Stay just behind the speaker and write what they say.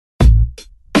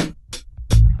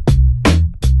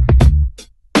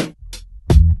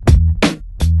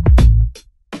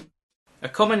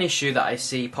common issue that I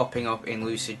see popping up in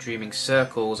lucid dreaming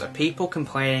circles are people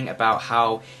complaining about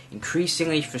how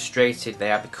increasingly frustrated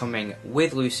they are becoming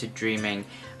with lucid dreaming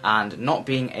and not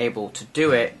being able to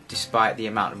do it despite the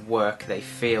amount of work they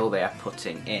feel they are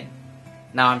putting in.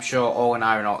 Now, I'm sure all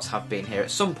aeronauts have been here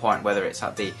at some point, whether it's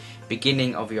at the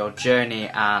beginning of your journey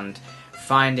and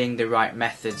finding the right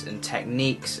methods and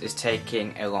techniques is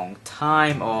taking a long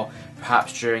time, or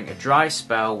perhaps during a dry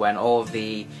spell when all of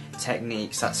the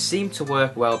techniques that seem to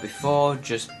work well before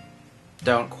just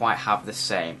don't quite have the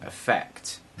same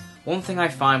effect. One thing I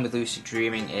find with lucid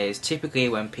dreaming is typically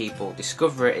when people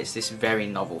discover it, it's this very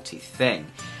novelty thing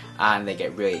and they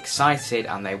get really excited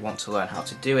and they want to learn how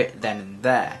to do it then and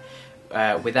there,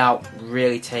 without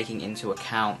really taking into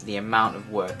account the amount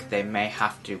of work they may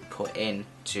have to put in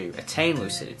to attain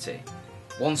lucidity.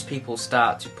 Once people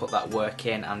start to put that work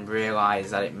in and realise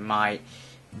that it might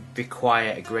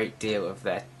require a great deal of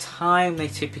their time, they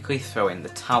typically throw in the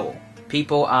towel.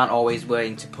 People aren't always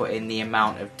willing to put in the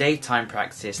amount of daytime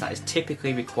practice that is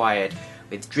typically required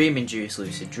with dream-induced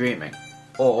lucid dreaming.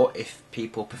 Or if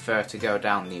people prefer to go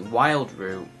down the wild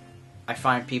route, I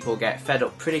find people get fed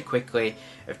up pretty quickly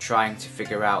of trying to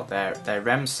figure out their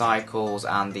REM cycles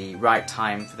and the right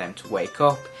time for them to wake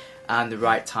up and the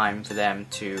right time for them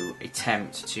to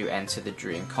attempt to enter the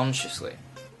dream consciously.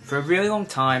 For a really long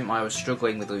time I was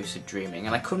struggling with lucid dreaming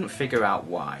and I couldn't figure out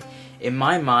why. In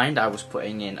my mind I was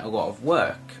putting in a lot of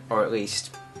work, or at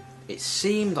least it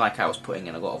seemed like I was putting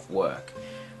in a lot of work.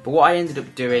 But what I ended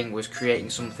up doing was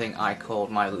creating something I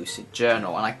called my lucid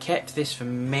journal, and I kept this for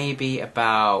maybe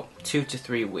about 2 to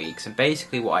 3 weeks, and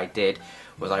basically what I did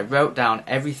was I wrote down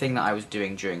everything that I was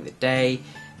doing during the day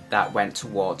that went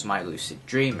towards my lucid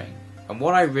dreaming. And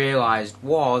what I realised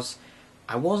was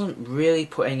I wasn't really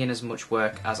putting in as much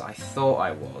work as I thought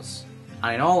I was.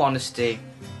 And in all honesty,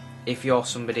 if you're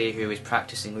somebody who is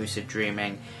practicing lucid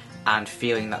dreaming and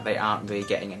feeling that they aren't really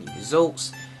getting any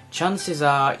results, chances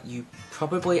are you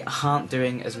probably aren't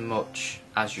doing as much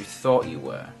as you thought you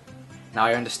were. Now,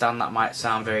 I understand that might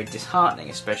sound very disheartening,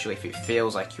 especially if it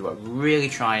feels like you are really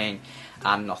trying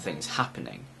and nothing's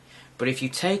happening. But if you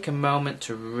take a moment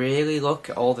to really look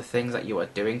at all the things that you are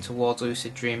doing towards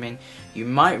lucid dreaming, you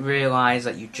might realise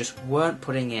that you just weren't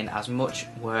putting in as much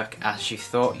work as you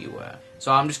thought you were.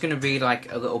 So I'm just going to read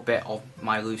like a little bit of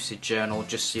my lucid journal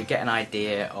just so you get an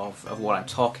idea of what I'm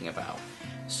talking about.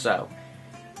 So,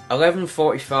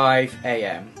 11:45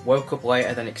 AM, woke up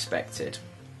later than expected.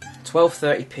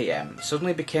 12:30 PM,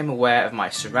 suddenly became aware of my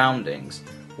surroundings,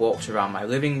 walked around my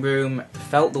living room,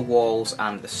 felt the walls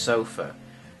and the sofa,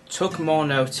 took more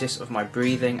notice of my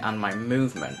breathing and my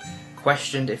movement,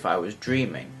 questioned if I was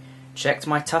dreaming, checked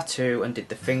my tattoo and did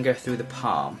the finger through the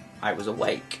palm. I was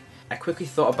awake. I quickly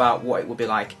thought about what it would be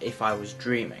like if I was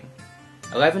dreaming.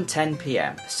 11:10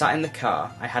 PM, sat in the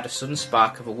car, I had a sudden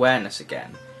spark of awareness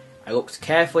again. I looked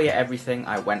carefully at everything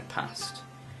I went past.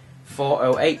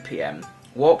 4:08 PM,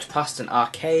 walked past an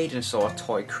arcade and saw a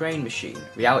toy crane machine,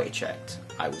 reality checked.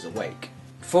 I was awake.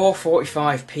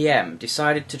 4:45 PM,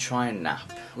 decided to try and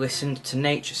nap, listened to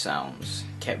nature sounds,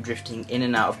 kept drifting in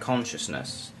and out of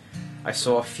consciousness. I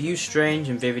saw a few strange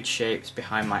and vivid shapes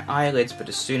behind my eyelids, but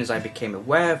as soon as I became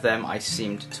aware of them, I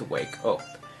seemed to wake up.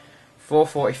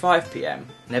 4:45 PM,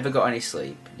 never got any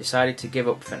sleep, decided to give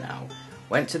up for now.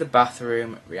 Went to the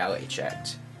bathroom, reality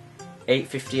checked.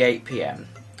 8:58 PM.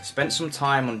 Spent some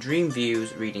time on Dream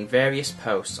Views reading various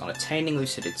posts on attaining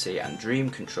lucidity and dream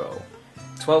control.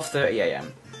 12:30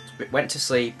 AM. Went to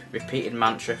sleep, repeated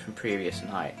mantra from previous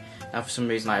night. Now for some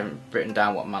reason I haven't written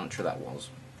down what mantra that was.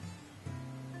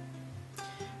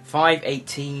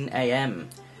 5:18 AM.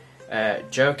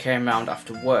 Joe came round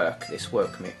after work. This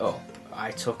woke me up.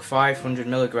 I took 500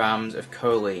 milligrams of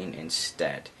choline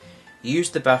instead.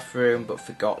 Used the bathroom but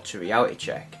forgot to reality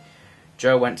check.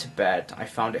 Joe went to bed. I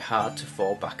found it hard to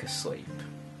fall back asleep.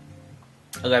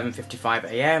 11:55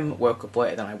 AM, woke up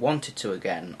later than I wanted to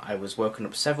again. I was woken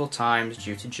up several times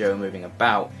due to Joe moving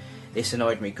about. This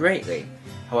annoyed me greatly.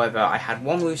 However, I had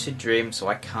one lucid dream, so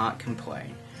I can't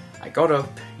complain. I got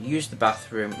up, used the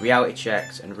bathroom, reality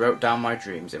checked, and wrote down my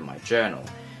dreams in my journal.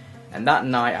 And that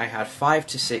night I had 5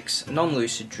 to 6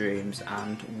 non-lucid dreams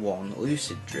and 1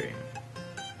 lucid dream.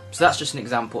 So that's just an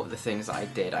example of the things that I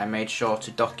did. I made sure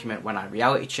to document when I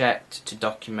reality checked, to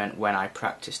document when I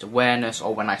practiced awareness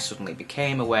or when I suddenly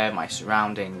became aware of my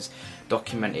surroundings,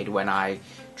 documented when I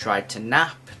tried to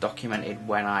nap, documented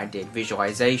when I did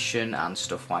visualization and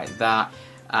stuff like that,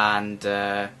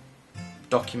 and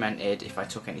documented if I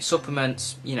took any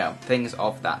supplements, you know, things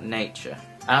of that nature.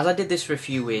 And as I did this for a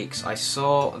few weeks, I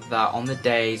saw that on the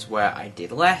days where I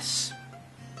did less,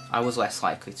 I was less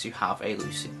likely to have a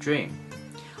lucid dream.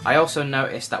 I also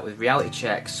noticed that with reality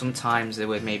checks, sometimes there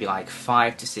were maybe like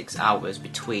 5 to 6 hours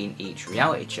between each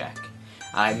reality check.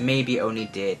 I maybe only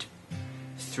did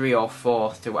 3 or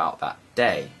 4 throughout that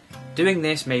day. Doing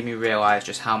this made me realise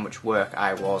just how much work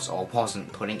I was or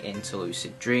wasn't putting into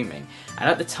lucid dreaming. And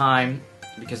at the time,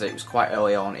 because it was quite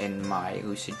early on in my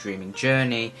lucid dreaming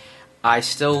journey, I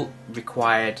still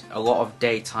required a lot of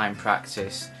daytime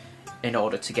practice in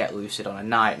order to get lucid on a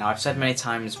night. Now, I've said many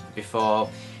times before,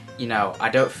 you know, I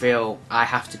don't feel I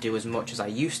have to do as much as I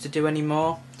used to do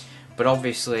anymore, but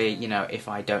obviously, you know, if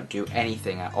I don't do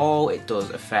anything at all, it does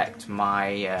affect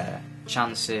my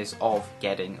chances of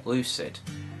getting lucid.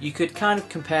 You could kind of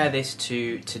compare this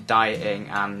to dieting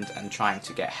and trying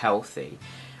to get healthy.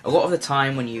 A lot of the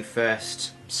time when you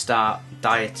first start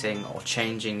dieting or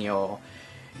changing your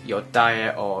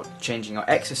diet or changing your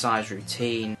exercise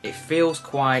routine, it feels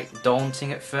quite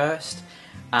daunting at first,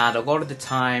 and a lot of the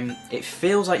time it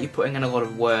feels like you're putting in a lot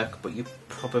of work, but you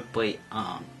probably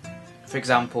aren't. For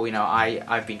example, you know,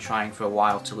 I've been trying for a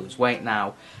while to lose weight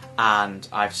now, and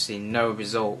I've seen no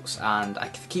results, and I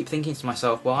keep thinking to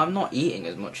myself, well, I'm not eating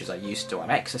as much as I used to, I'm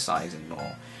exercising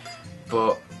more.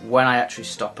 But when I actually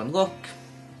stop and look,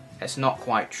 it's not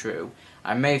quite true.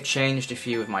 I may have changed a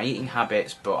few of my eating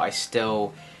habits, but I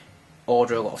still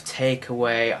order a lot of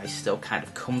takeaway, I still kind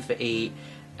of comfort eat.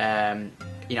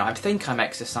 You know, I think I'm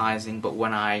exercising, but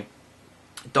when I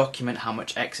document how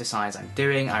much exercise I'm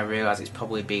doing, I realise it's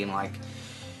probably been like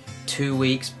 2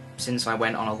 weeks since I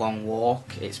went on a long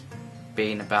walk. It's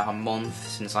been about a month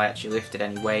since I actually lifted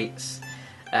any weights.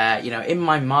 You know, in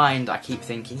my mind I keep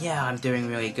thinking, yeah, I'm doing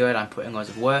really good, I'm putting loads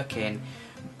of work in,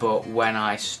 but when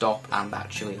I stop and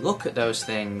actually look at those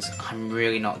things, I'm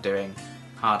really not doing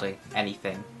hardly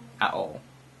anything at all.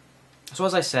 So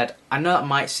as I said, I know that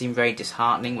might seem very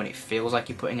disheartening when it feels like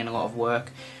you're putting in a lot of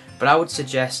work, but I would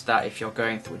suggest that if you're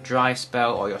going through a dry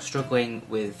spell or you're struggling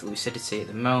with lucidity at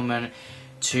the moment,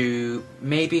 to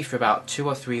maybe for about 2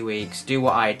 or 3 weeks do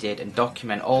what I did and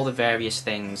document all the various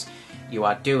things you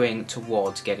are doing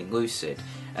towards getting lucid.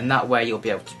 And that way you'll be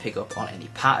able to pick up on any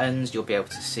patterns, you'll be able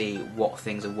to see what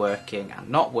things are working and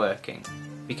not working.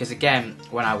 Because again,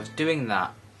 when I was doing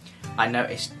that, I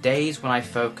noticed days when I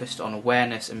focused on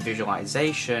awareness and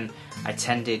visualization, I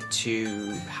tended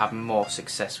to have more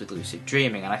success with lucid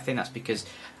dreaming. And I think that's because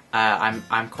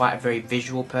I'm quite a very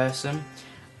visual person,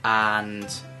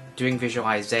 and doing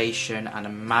visualization and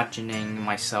imagining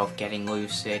myself getting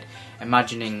lucid,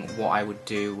 imagining what I would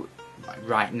do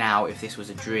right now if this was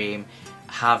a dream,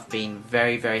 have been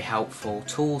very, very helpful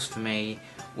tools for me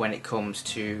when it comes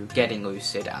to getting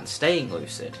lucid and staying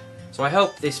lucid. So I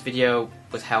hope this video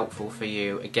was helpful for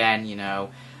you. Again, you know,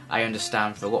 I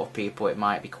understand for a lot of people it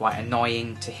might be quite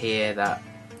annoying to hear that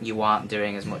you aren't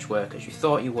doing as much work as you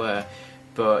thought you were,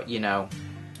 but you know,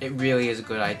 it really is a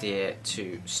good idea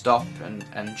to stop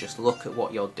and just look at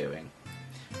what you're doing.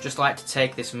 Just like to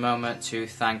take this moment to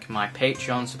thank my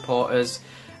Patreon supporters.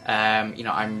 You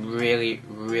know, I'm really,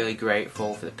 really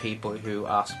grateful for the people who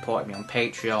are supporting me on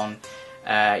Patreon.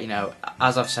 You know,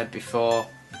 as I've said before,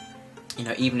 you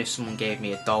know, even if someone gave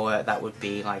me $1, that would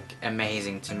be like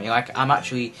amazing to me. Like, I'm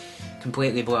actually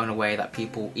completely blown away that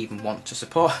people even want to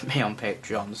support me on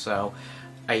Patreon. So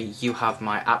you have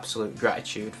my absolute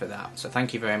gratitude for that. So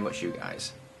thank you very much, you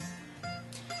guys.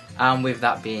 And with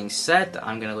that being said,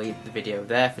 I'm going to leave the video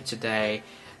there for today.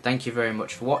 Thank you very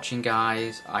much for watching,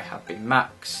 guys. I have been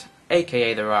Max,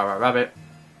 aka the Rara Rabbit,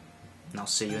 and I'll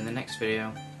see you in the next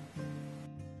video.